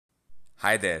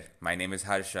Hi there, my name is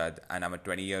Harshad and I'm a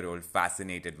 20-year-old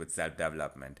fascinated with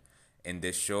self-development. In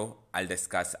this show, I'll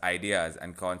discuss ideas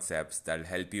and concepts that'll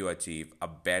help you achieve a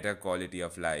better quality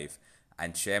of life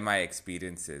and share my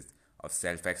experiences of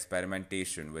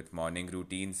self-experimentation with morning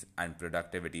routines and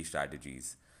productivity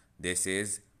strategies. This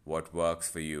is what works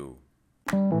for you.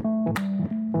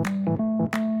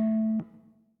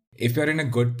 If you're in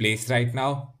a good place right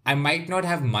now, I might not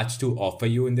have much to offer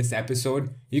you in this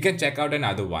episode. You can check out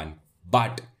another one.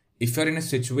 But if you're in a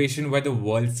situation where the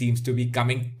world seems to be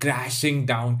coming crashing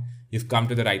down, you've come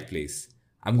to the right place.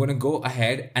 I'm going to go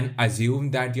ahead and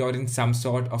assume that you're in some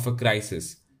sort of a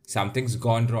crisis. Something's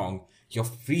gone wrong. You're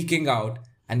freaking out,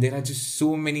 and there are just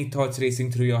so many thoughts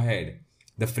racing through your head.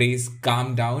 The phrase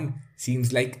calm down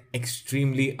seems like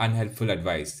extremely unhelpful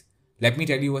advice. Let me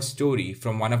tell you a story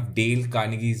from one of Dale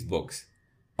Carnegie's books.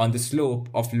 On the slope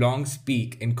of Long's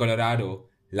Peak in Colorado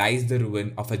lies the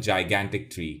ruin of a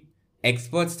gigantic tree.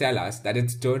 Experts tell us that it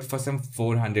stood for some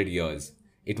 400 years.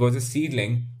 It was a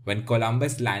seedling when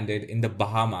Columbus landed in the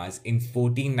Bahamas in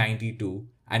 1492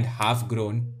 and half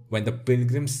grown when the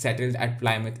Pilgrims settled at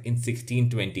Plymouth in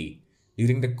 1620.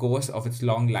 During the course of its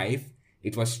long life,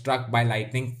 it was struck by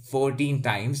lightning 14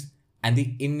 times, and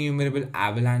the innumerable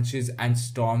avalanches and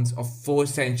storms of 4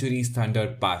 centuries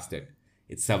thundered past it.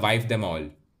 It survived them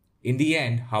all. In the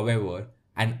end, however,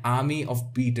 an army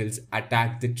of beetles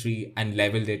attacked the tree and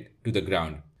leveled it to the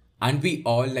ground. Aren't we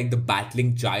all like the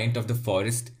battling giant of the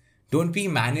forest? Don't we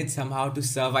manage somehow to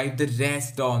survive the rare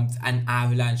storms and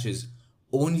avalanches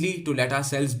only to let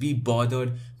ourselves be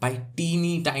bothered by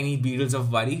teeny tiny beetles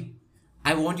of worry?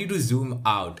 I want you to zoom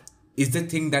out. Is the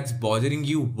thing that's bothering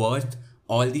you worth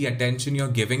all the attention you're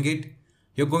giving it?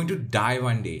 You're going to die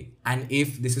one day. And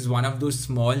if this is one of those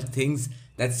small things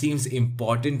that seems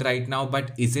important right now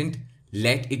but isn't,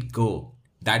 let it go.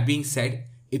 That being said,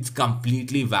 it's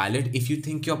completely valid if you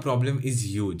think your problem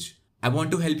is huge. I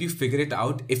want to help you figure it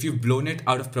out if you've blown it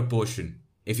out of proportion.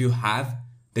 If you have,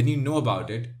 then you know about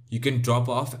it. You can drop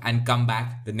off and come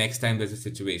back the next time there's a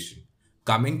situation.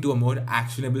 Coming to a more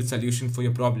actionable solution for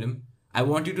your problem, I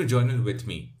want you to journal with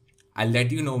me. I'll let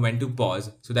you know when to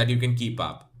pause so that you can keep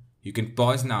up. You can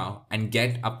pause now and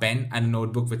get a pen and a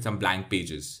notebook with some blank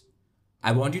pages.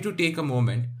 I want you to take a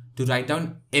moment to write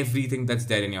down everything that's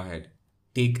there in your head.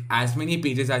 Take as many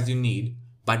pages as you need,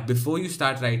 but before you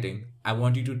start writing, I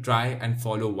want you to try and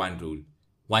follow one rule.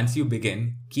 Once you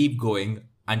begin, keep going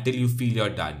until you feel you're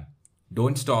done.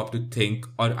 Don't stop to think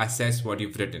or assess what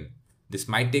you've written. This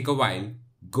might take a while.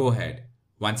 Go ahead.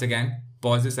 Once again,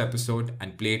 pause this episode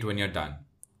and play it when you're done.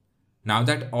 Now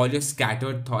that all your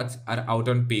scattered thoughts are out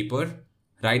on paper,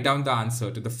 write down the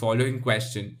answer to the following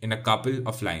question in a couple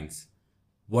of lines.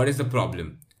 What is the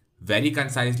problem? Very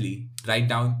concisely, write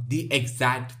down the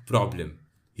exact problem.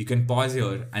 You can pause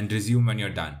here and resume when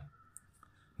you're done.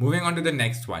 Moving on to the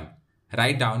next one.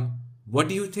 Write down, what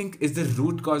do you think is the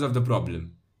root cause of the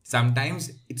problem? Sometimes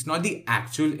it's not the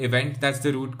actual event that's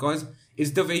the root cause,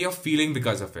 it's the way you're feeling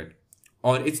because of it.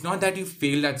 Or it's not that you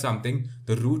failed at something,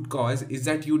 the root cause is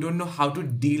that you don't know how to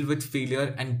deal with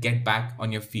failure and get back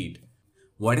on your feet.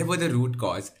 Whatever the root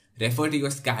cause, refer to your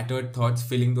scattered thoughts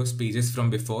filling those pages from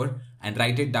before and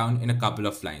write it down in a couple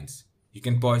of lines. You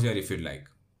can pause here if you'd like.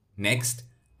 Next,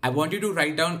 I want you to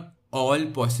write down all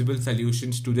possible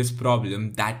solutions to this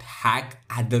problem that hack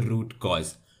at the root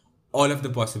cause. All of the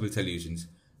possible solutions.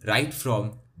 Right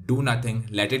from do nothing,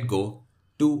 let it go,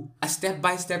 to a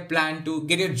step-by-step plan to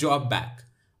get your job back.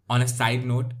 On a side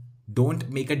note,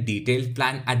 don't make a detailed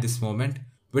plan at this moment.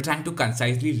 We're trying to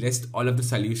concisely list all of the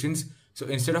solutions. So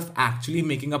instead of actually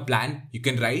making a plan, you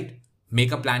can write,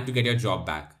 make a plan to get your job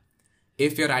back.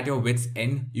 If you're at your wit's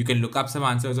end, you can look up some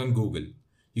answers on Google.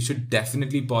 You should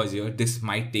definitely pause here. This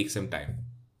might take some time.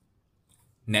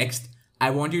 Next, I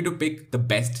want you to pick the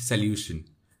best solution.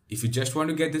 If you just want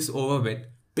to get this over with,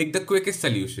 pick the quickest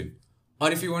solution.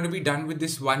 Or if you want to be done with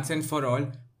this once and for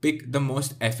all, pick the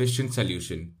most efficient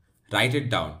solution. Write it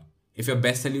down. If your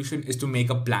best solution is to make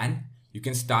a plan, you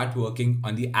can start working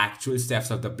on the actual steps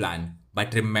of the plan.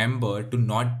 But remember to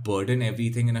not burden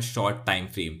everything in a short time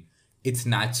frame. It's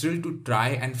natural to try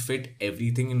and fit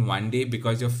everything in one day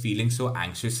because you're feeling so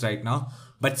anxious right now,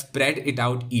 but spread it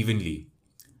out evenly.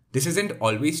 This isn't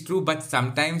always true, but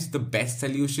sometimes the best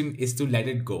solution is to let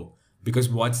it go because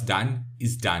what's done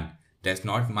is done. There's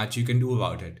not much you can do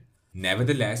about it.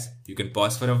 Nevertheless, you can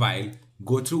pause for a while,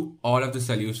 go through all of the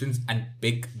solutions and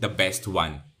pick the best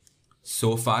one.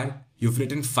 So far, you've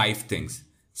written 5 things.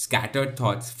 Scattered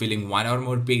thoughts filling 1 or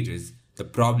more pages, the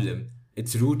problem,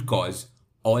 its root cause,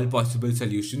 all possible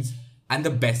solutions, and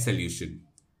the best solution.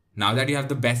 Now that you have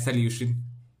the best solution,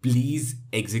 please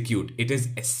execute. It is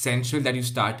essential that you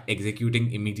start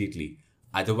executing immediately.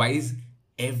 Otherwise,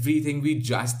 everything we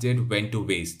just did went to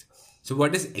waste. So,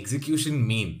 what does execution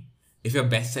mean? If your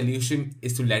best solution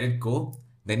is to let it go,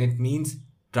 then it means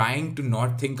trying to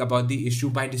not think about the issue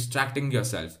by distracting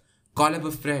yourself. Call up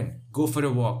a friend, go for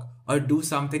a walk, or do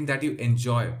something that you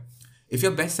enjoy. If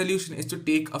your best solution is to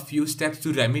take a few steps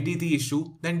to remedy the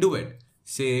issue, then do it.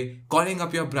 Say, calling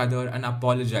up your brother and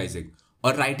apologizing,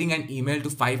 or writing an email to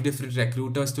 5 different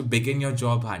recruiters to begin your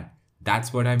job hunt.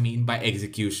 That's what I mean by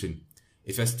execution.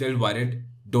 If you're still worried,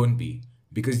 don't be.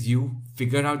 Because you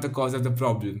figured out the cause of the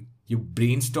problem, you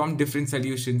brainstormed different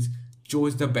solutions,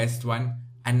 chose the best one,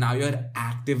 and now you're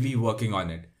actively working on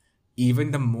it.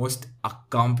 Even the most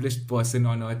accomplished person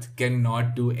on earth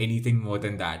cannot do anything more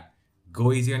than that.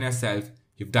 Go easy on yourself.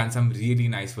 You've done some really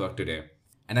nice work today.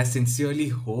 And I sincerely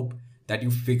hope that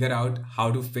you figure out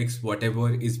how to fix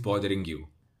whatever is bothering you.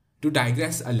 To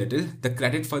digress a little, the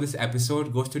credit for this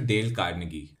episode goes to Dale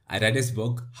Carnegie. I read his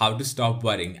book, How to Stop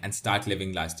Worrying and Start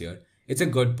Living, last year. It's a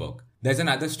good book. There's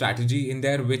another strategy in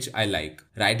there which I like.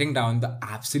 Writing down the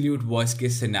absolute worst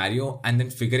case scenario and then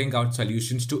figuring out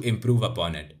solutions to improve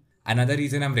upon it. Another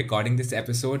reason I'm recording this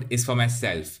episode is for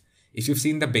myself. If you've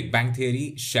seen The Big Bang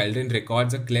Theory, Sheldon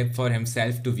records a clip for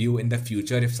himself to view in the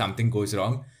future if something goes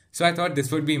wrong. So I thought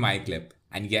this would be my clip.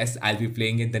 And yes, I'll be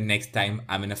playing it the next time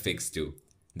I'm in a fix too.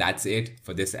 That's it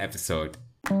for this episode.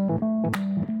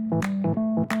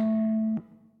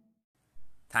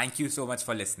 Thank you so much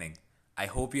for listening. I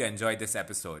hope you enjoyed this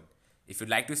episode. If you'd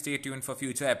like to stay tuned for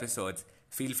future episodes,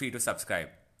 feel free to subscribe.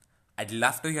 I'd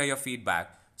love to hear your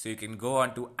feedback, so you can go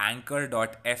on to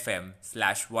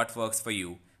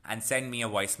anchor.fm/whatworksforyou and send me a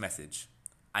voice message.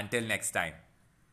 Until next time.